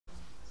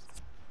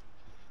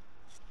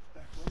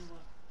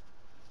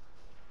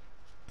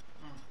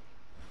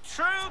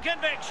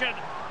conviction.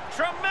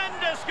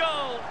 Tremendous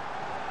goal.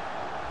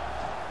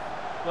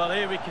 Well,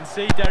 here we can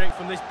see, Derek,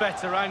 from this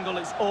better angle,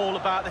 it's all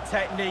about the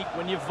technique.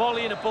 When you're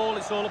volleying a ball,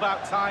 it's all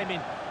about timing.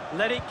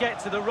 Let it get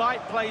to the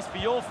right place for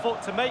your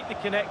foot to make the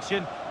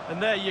connection,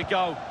 and there you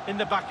go, in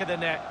the back of the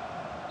net.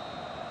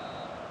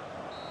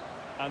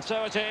 And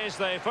so it is,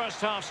 the first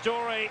half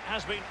story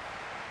has been...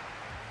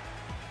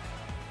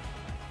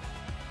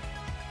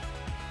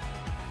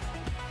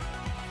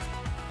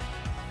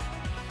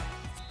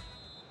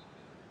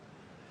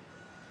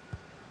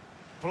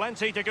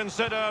 Plenty to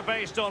consider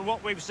based on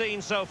what we've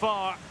seen so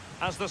far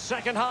as the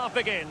second half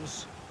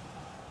begins.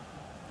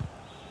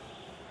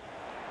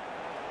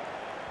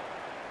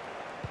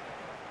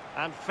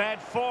 And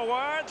fed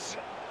forwards.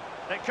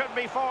 It could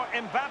be for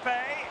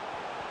Mbappe.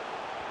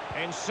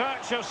 In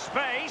search of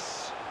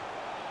space.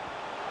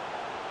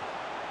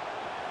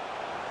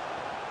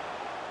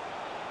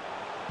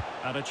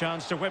 And a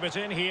chance to whip it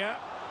in here.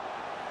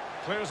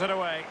 Clears it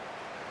away.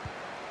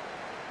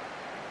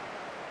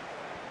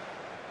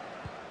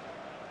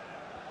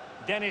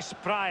 Dennis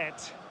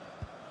Pryatt.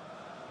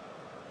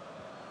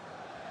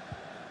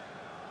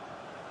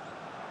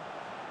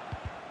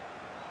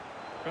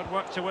 Good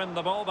work to win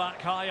the ball back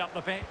high up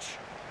the pitch.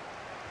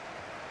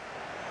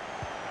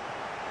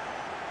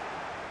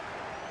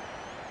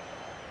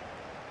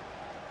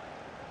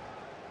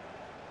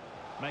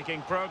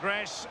 Making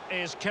progress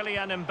is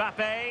Kylian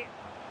Mbappe.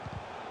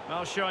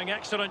 Well, showing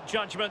excellent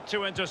judgment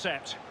to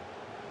intercept.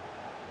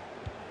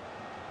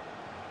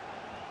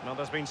 Well,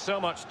 there's been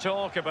so much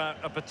talk about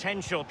a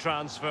potential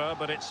transfer,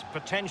 but it's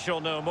potential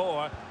no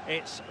more.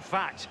 It's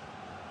fact.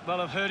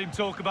 Well, I've heard him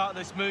talk about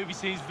this move. He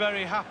seems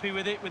very happy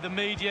with it, with the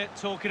media,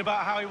 talking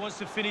about how he wants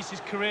to finish his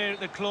career at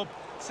the club.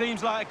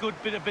 Seems like a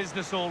good bit of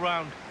business all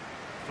round.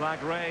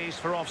 Flag raised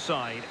for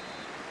offside.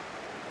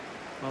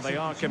 Well, they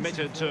are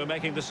committed to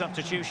making the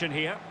substitution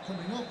here.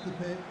 Coming off the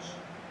pitch,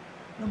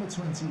 number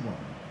 21.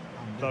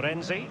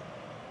 Florenzi.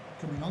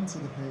 Coming onto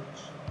the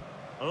pitch,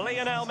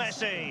 Lionel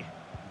Messi.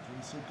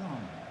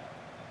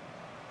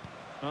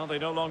 Well, they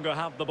no longer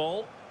have the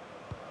ball.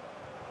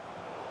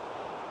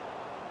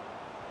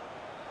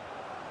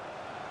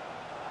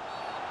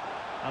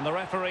 And the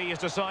referee has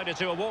decided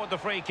to award the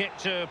free kick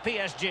to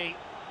PSG.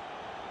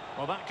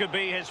 Well, that could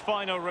be his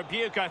final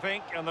rebuke, I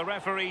think, and the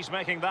referee's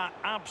making that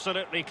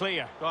absolutely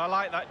clear. Well, I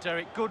like that,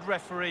 Derek. Good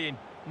refereeing.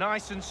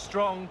 Nice and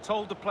strong,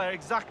 told the player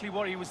exactly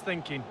what he was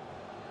thinking.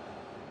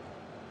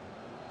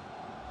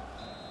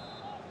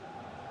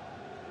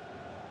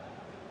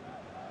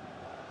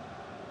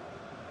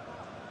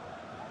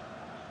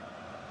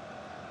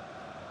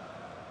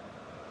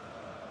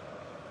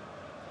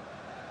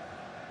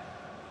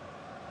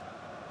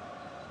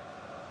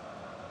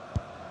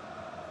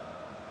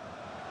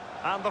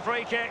 And the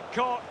free kick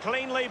caught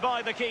cleanly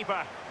by the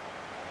keeper.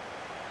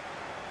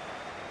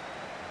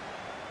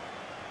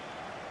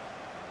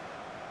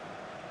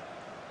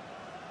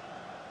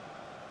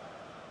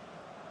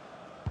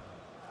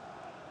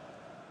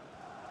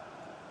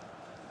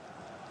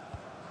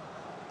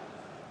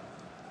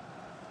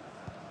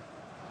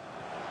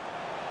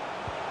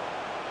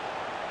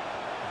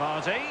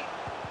 Vardy,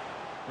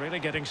 really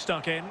getting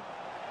stuck in.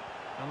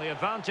 And the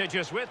advantage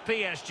is with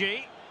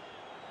PSG.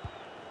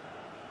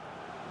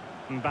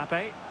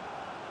 Mbappe.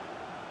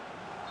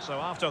 So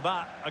after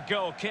that, a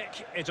goal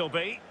kick it'll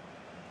be.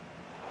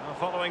 Well,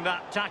 following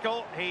that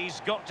tackle, he's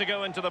got to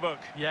go into the book.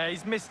 Yeah,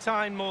 he's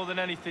mistimed more than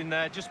anything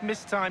there. Just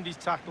mistimed his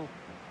tackle.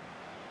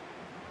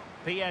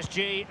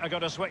 PSG are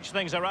going to switch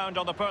things around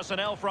on the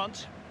personnel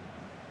front.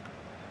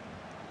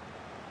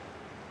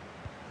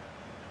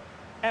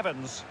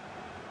 Evans.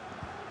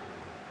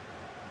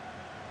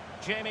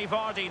 Jamie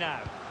Vardy now.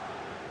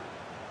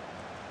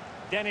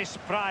 Dennis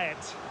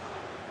Pryatt.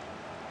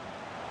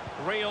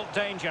 Real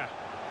danger.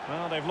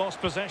 Well, they've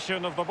lost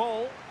possession of the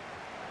ball.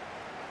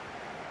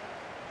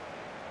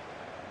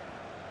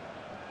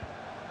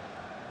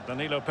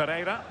 Danilo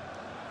Pereira.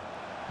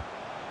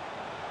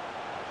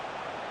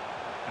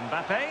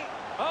 Mbappe.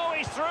 Oh,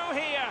 he's through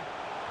here.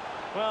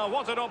 Well,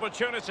 what an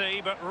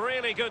opportunity, but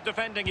really good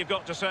defending, you've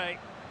got to say.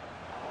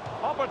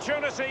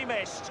 Opportunity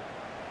missed.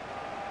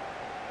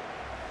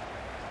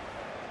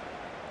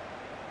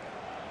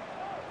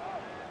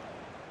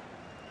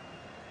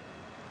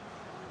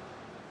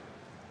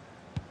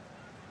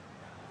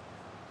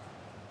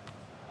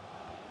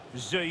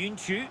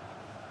 Ziyech.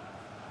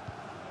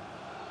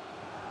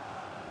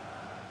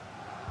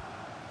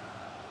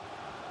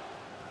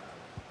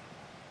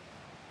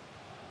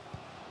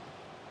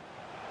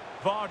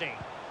 Vardy.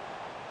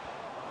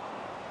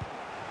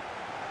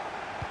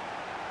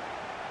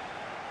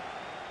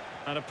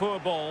 And a poor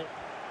ball.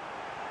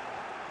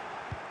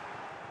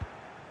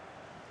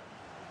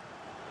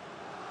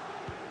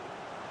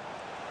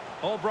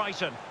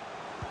 Brighton.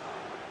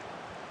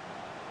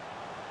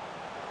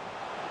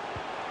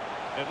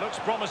 It looks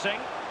promising.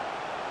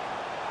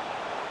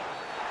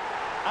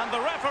 And the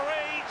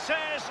referee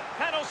says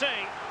penalty.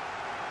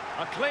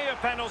 A clear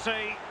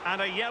penalty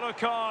and a yellow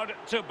card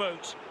to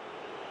boot.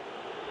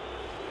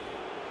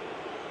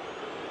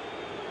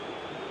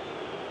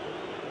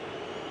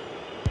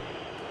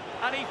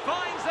 And he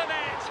finds the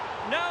net.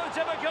 No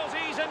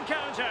difficulties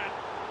encountered.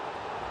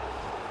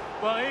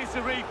 Well, here's the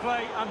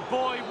replay, and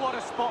boy, what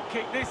a spot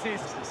kick this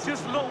is.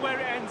 Just look where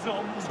it ends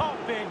up. Top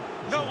bin.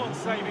 No one's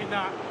saving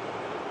that.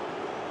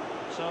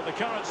 So the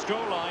current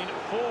scoreline,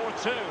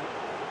 4-2.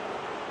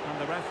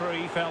 And the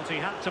referee felt he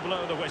had to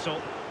blow the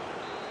whistle.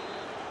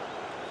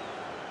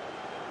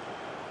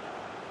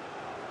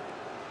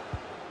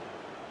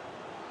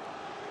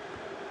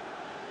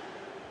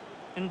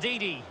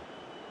 Ndidi.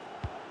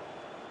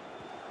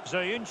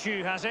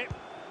 Zoyuncu has it.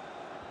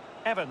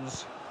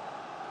 Evans.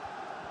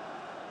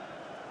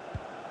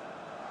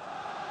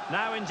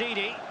 Now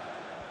Ndidi.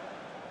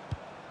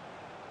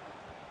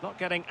 Not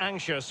getting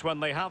anxious when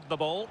they have the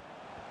ball.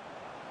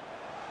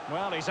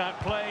 Well, he's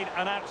outplayed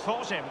and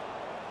outthought him.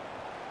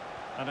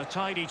 And a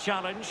tidy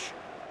challenge.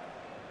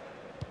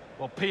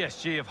 Well,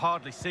 PSG have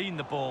hardly seen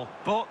the ball,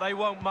 but they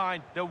won't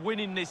mind. They're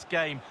winning this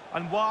game.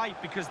 And why?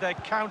 Because their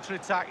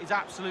counter-attack is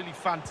absolutely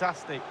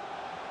fantastic.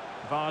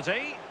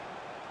 Vardy.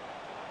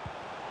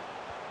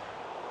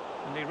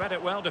 And he read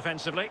it well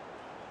defensively.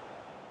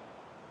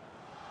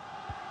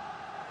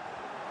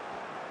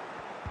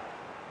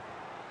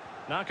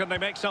 Now can they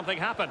make something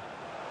happen?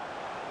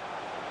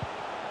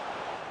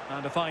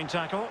 And a fine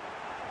tackle.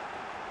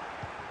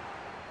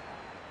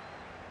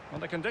 Well,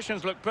 the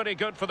conditions look pretty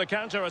good for the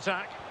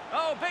counter-attack.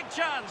 Oh, big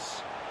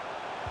chance!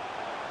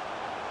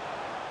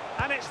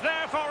 And it's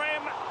there for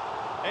him.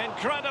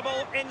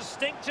 Incredible,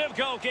 instinctive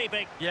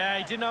goalkeeping. Yeah,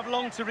 he didn't have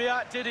long to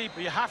react, did he?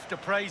 But you have to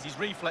praise his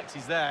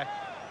reflexes there.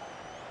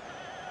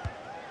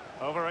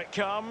 Over it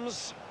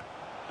comes.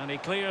 And he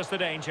clears the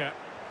danger.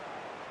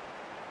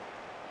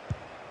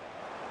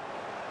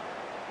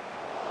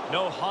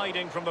 No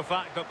hiding from the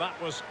fact that that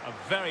was a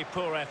very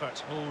poor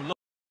effort. Oh,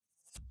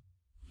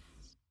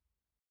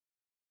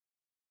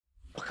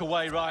 look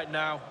away right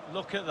now.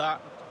 Look at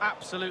that.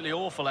 Absolutely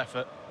awful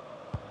effort.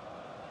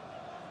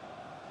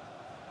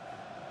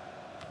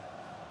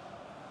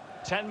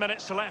 Ten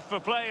minutes left for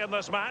play in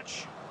this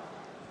match.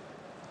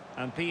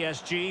 And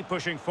PSG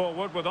pushing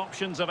forward with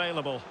options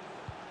available.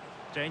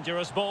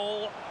 Dangerous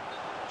ball.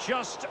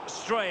 Just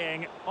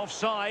straying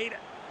offside.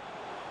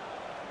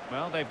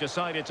 Well, they've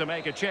decided to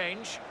make a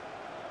change.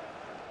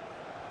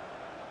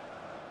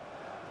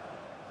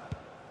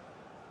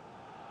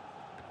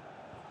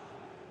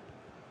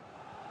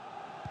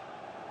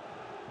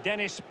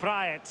 Dennis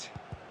Praet.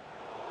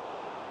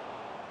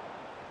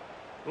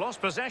 Lost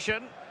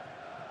possession.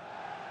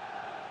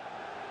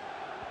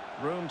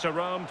 Room to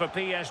roam for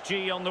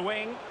PSG on the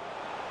wing.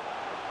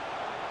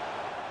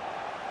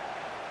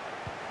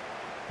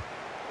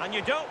 And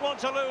you don't want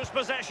to lose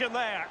possession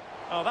there.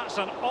 Oh, that's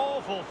an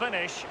awful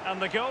finish,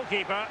 and the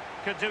goalkeeper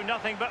could do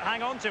nothing but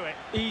hang on to it.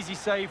 Easy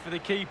save for the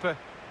keeper.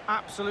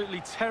 Absolutely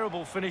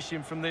terrible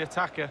finishing from the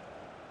attacker.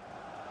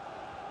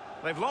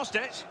 They've lost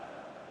it.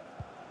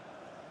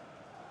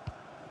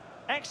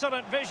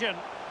 Excellent vision.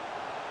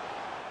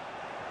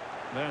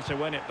 There to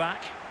win it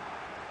back.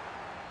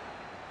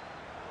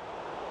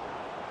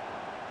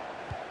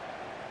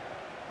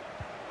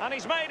 And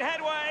he's made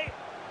headway.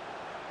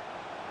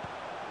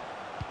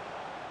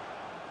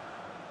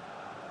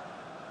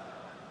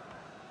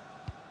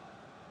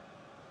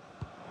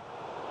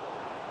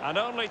 And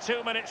only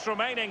 2 minutes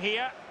remaining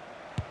here.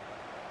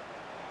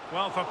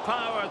 Well, for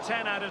power,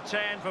 10 out of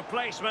 10. For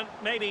placement,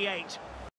 maybe 8.